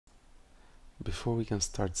before we can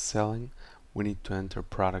start selling, we need to enter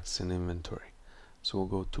products in inventory. So we'll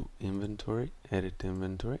go to inventory, edit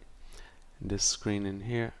inventory. This screen in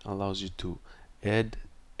here allows you to add,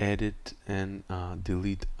 edit, and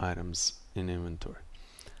delete items in inventory.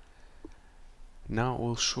 Now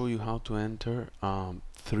we'll show you how to enter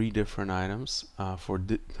 3 different items for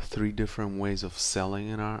 3 different ways of selling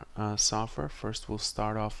in our software. First, we'll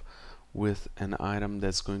start off with an item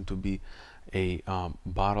that's going to be a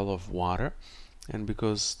bottle of water, and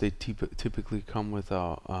because they typically come with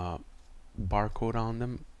a barcode on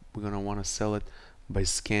them, we're going to want to sell it by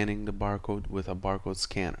scanning the barcode with a barcode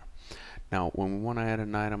scanner. Now when we want to add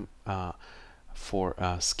an item for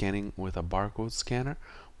scanning with a barcode scanner,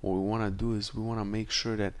 what we want to do is we want to make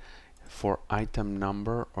sure that for item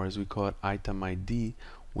number, or as we call it item ID,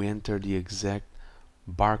 we enter the exact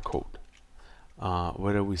barcode.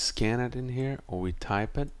 Whether we scan it in here or we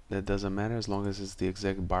type it, that doesn't matter as long as it's the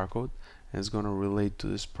exact barcode, and it's going to relate to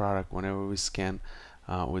this product whenever we scan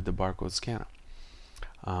with the barcode scanner.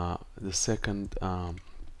 The second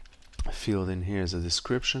field in here is a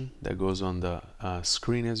description that goes on the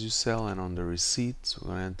screen as you sell and on the receipt. So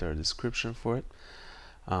we're going to enter a description for it.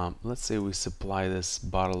 Let's say we supply this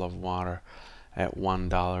bottle of water at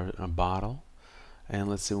 $1 a bottle, and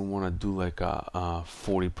let's say we want to do like a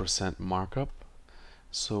 40% markup,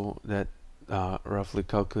 so that roughly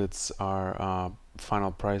calculates our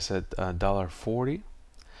final price at $1.40.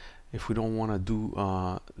 If we don't want to do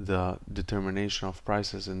the determination of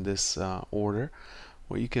prices in this order,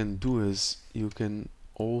 what you can do is you can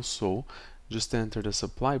also just enter the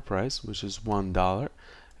supply price, which is $1,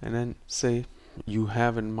 and then say you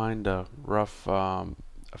have in mind a rough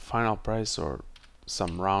final price or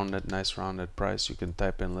some nice rounded price. You can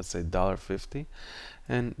type in, let's say, $1.50,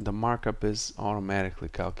 and the markup is automatically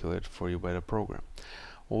calculated for you by the program.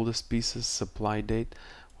 Oldest pieces, supply date.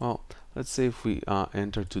 Well, let's say if we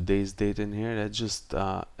enter today's date in here, that just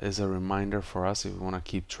is a reminder for us if we want to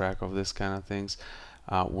keep track of this kind of things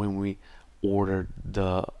when we ordered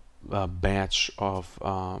the batch of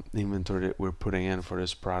inventory that we're putting in for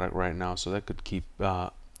this product right now. So that could keep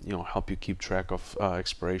help you keep track of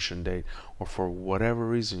expiration date, or for whatever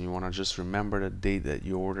reason you want to just remember the date that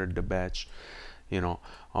you ordered the batch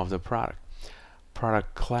of the product.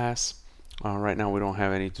 Product class, right now we don't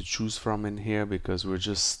have any to choose from in here because we're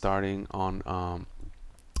just starting on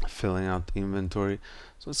filling out inventory.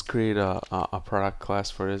 So let's create a product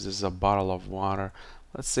class for this. This is a bottle of water.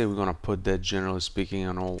 Let's say we're going to put that, generally speaking,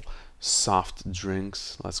 on all soft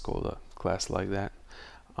drinks. Let's call the class like that.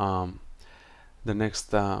 The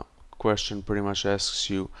next question pretty much asks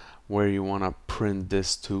you where you want to print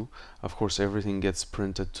this to. Of course, everything gets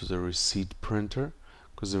printed to the receipt printer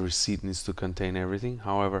because the receipt needs to contain everything.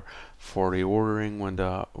 However, for the ordering, when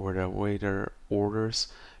the waiter orders,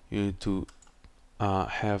 you need to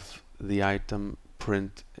have the item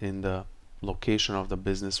print in the location of the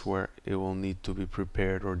business where it will need to be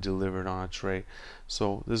prepared or delivered on a tray.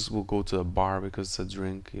 So this will go to a bar because it's a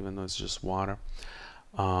drink, even though it's just water.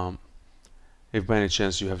 If by any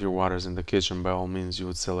chance you have your waters in the kitchen, by all means you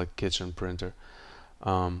would select kitchen printer.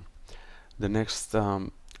 The next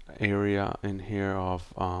area in here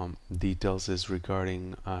of details is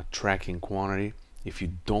regarding tracking quantity. If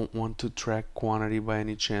you don't want to track quantity by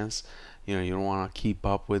any chance, you don't want to keep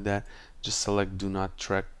up with that, just select do not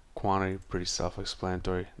track quantity. Pretty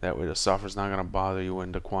self-explanatory. That way the software is not going to bother you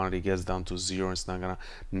when the quantity gets down to 0. It's not going to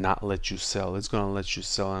not let you sell. It's going to let you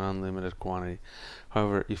sell an unlimited quantity.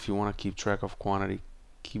 However, if you want to keep track of quantity,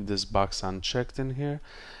 keep this box unchecked in here,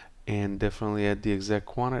 and definitely add the exact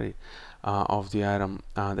quantity of the item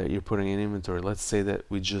that you're putting in inventory. Let's say that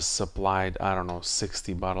we just supplied, I don't know,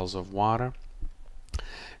 60 bottles of water.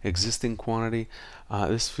 Existing quantity,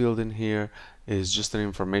 this field in here is just an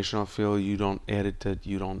informational field. You don't edit it,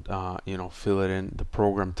 you don't fill it in. The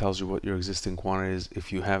program tells you what your existing quantity is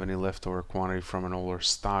if you have any leftover quantity from an older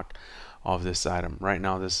stock of this item. Right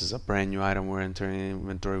now this is a brand new item we're entering in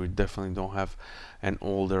inventory. We definitely don't have an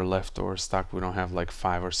older leftover stock. We don't have like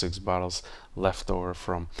 5 or 6 bottles leftover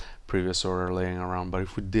from previous order laying around, but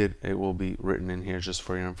if we did, it will be written in here just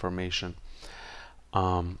for your information.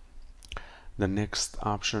 The next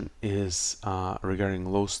option is regarding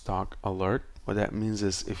low stock alert. What that means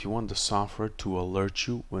is if you want the software to alert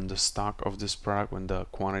you when the stock of this product, when the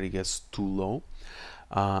quantity gets too low,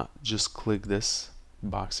 just click this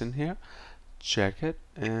box in here, check it,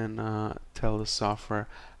 and tell the software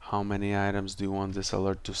how many items do you want this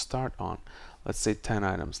alert to start on. Let's say 10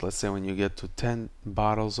 items. Let's say when you get to 10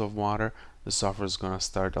 bottles of water, the software is going to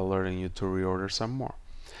start alerting you to reorder some more.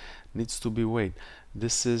 Needs to be weighed.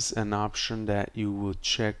 This is an option that you will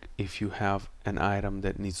check if you have an item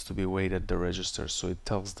that needs to be weighed at the register. So it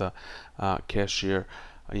tells the cashier,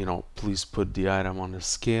 please put the item on the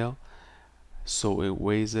scale. So it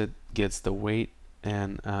weighs it, gets the weight,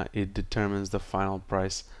 and it determines the final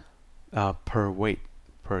price per weight,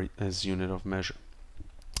 as unit of measure.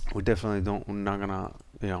 We definitely we're not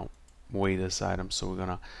gonna weigh this item, so we're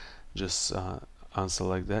gonna just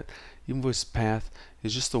unselect that. Invoice path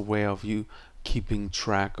is just a way of you keeping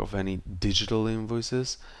track of any digital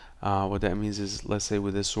invoices. What that means is, let's say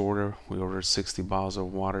with this order, we ordered 60 bottles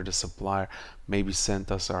of water. The supplier maybe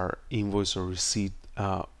sent us our invoice or receipt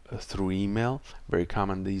through email. Very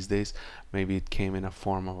common these days. Maybe it came in a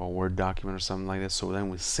form of a Word document or something like that. So then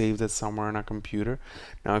we save that somewhere on a computer.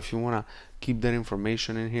 Now if you want to keep that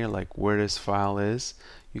information in here, like where this file is,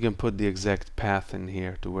 you can put the exact path in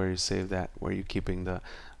here to where you save that, where you're keeping the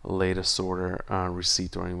latest order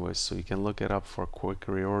receipt or invoice, so you can look it up for quick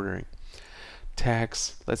reordering.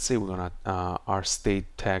 Tax, let's say we're gonna our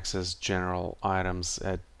state taxes general items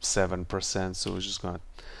at 7%, so we're just gonna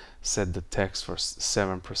set the tax for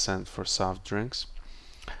 7% for soft drinks.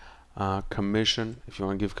 Commission, if you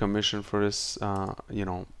want to give commission for this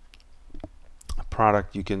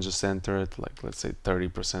product, you can just enter it, like let's say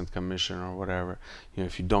 30% commission or whatever.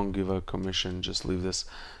 If you don't give a commission, just leave this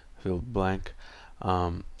field blank.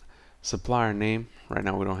 Supplier name, right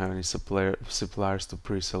now we don't have any suppliers to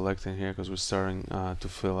pre-select in here because we're starting to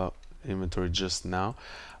fill up inventory just now.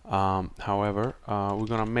 However, we're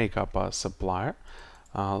gonna make up a supplier.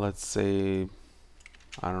 Let's say,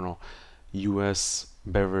 I don't know, US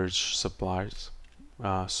beverage suppliers.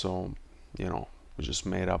 So we just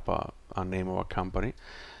made up a name of a company.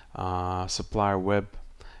 Supplier web,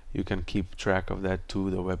 you can keep track of that too,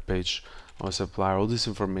 the web page of supplier. All this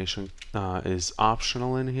information is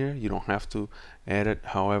optional in here. You don't have to add it.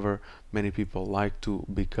 However, many people like to,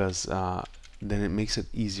 because then it makes it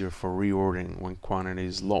easier for reordering when quantity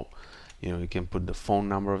is low. You can put the phone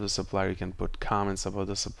number of the supplier, you can put comments about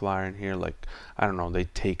the supplier in here, like, I don't know, they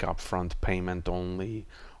take upfront payment only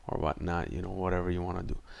or whatnot, whatever you want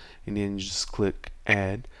to do. And then you just click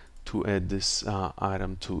add to add this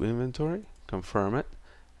item to inventory, confirm it,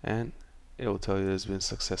 and it will tell you that it's been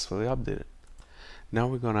successfully updated. Now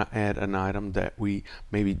we're gonna add an item that we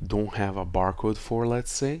maybe don't have a barcode for, let's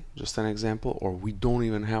say, just an example, or we don't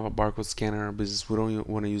even have a barcode scanner in our business. We don't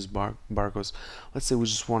want to use barcodes. Let's say we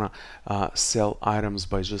just want to sell items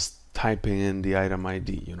by just typing in the item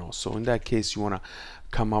ID, So in that case, you want to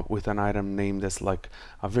come up with an item name that's like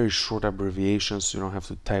a very short abbreviation, so you don't have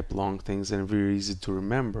to type long things, and very easy to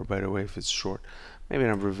remember, by the way, if it's short. Maybe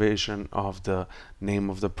an abbreviation of the name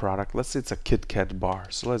of the product. Let's say it's a Kit Kat bar,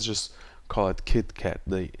 so let's just call it Kit Kat,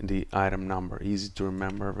 the item number. Easy to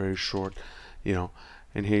remember, very short,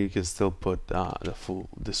 and here you can still put the full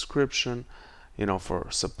description. For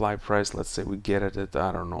supply price, let's say we get it at,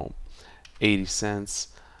 I don't know, 80 cents.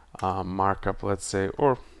 Markup, let's say,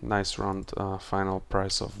 or nice round final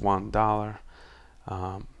price of $1.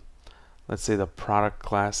 Let's say the product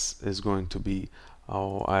class is going to be,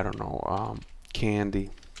 I don't know,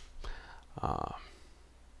 candy.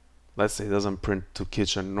 Let's say it doesn't print to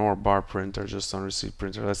kitchen nor bar printer, just on receipt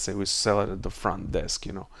printer. Let's say we sell it at the front desk,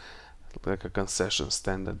 like a concession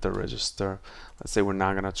stand at the register. Let's say we're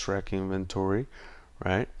not gonna track inventory,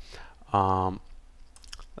 right?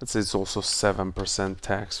 Let's say it's also 7%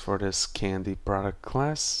 tax for this candy product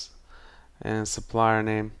class. And supplier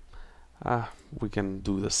name, we can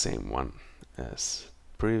do the same one as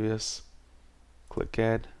previous. Click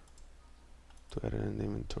add to add it in the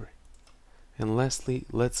inventory. And lastly,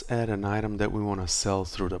 let's add an item that we want to sell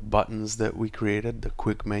through the buttons that we created, the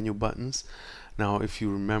quick menu buttons. Now, if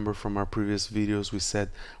you remember from our previous videos, we said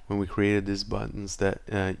when we created these buttons that,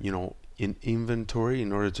 in inventory,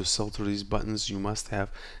 in order to sell through these buttons, you must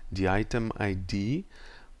have the item ID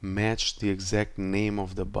match the exact name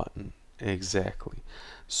of the button exactly,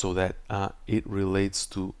 so that it relates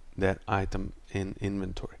to that item in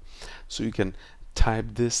inventory. So you can type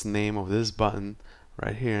this name of this button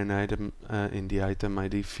right here in item in the item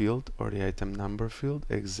ID field or the item number field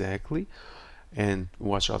exactly, and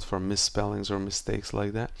watch out for misspellings or mistakes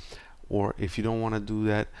like that. Or if you don't want to do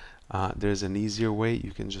that, there's an easier way.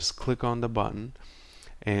 You can just click on the button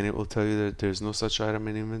and it will tell you that there's no such item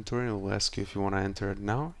in inventory, and it will ask you if you want to enter it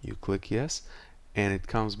now. You click yes, and it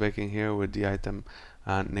comes back in here with the item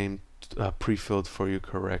name pre-filled for you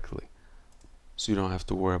correctly, so you don't have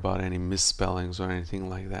to worry about any misspellings or anything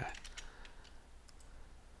like that.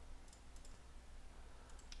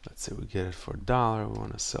 Let's say we get it for $1, we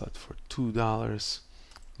want to sell it for $2.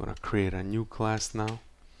 I'm going to create a new class now,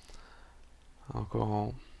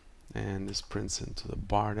 alcohol, and this prints into the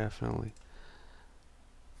bar definitely.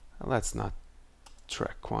 Let's not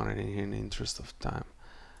track quantity here in the interest of time.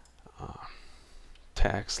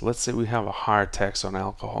 Tax, let's say we have a higher tax on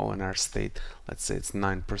alcohol in our state, let's say it's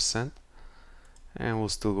 9%, and we'll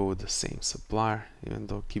still go with the same supplier, even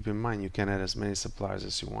though keep in mind you can add as many suppliers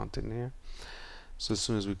as you want in here. So as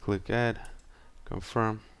soon as we click add,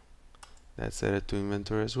 confirm, that's added to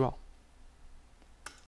inventory as well.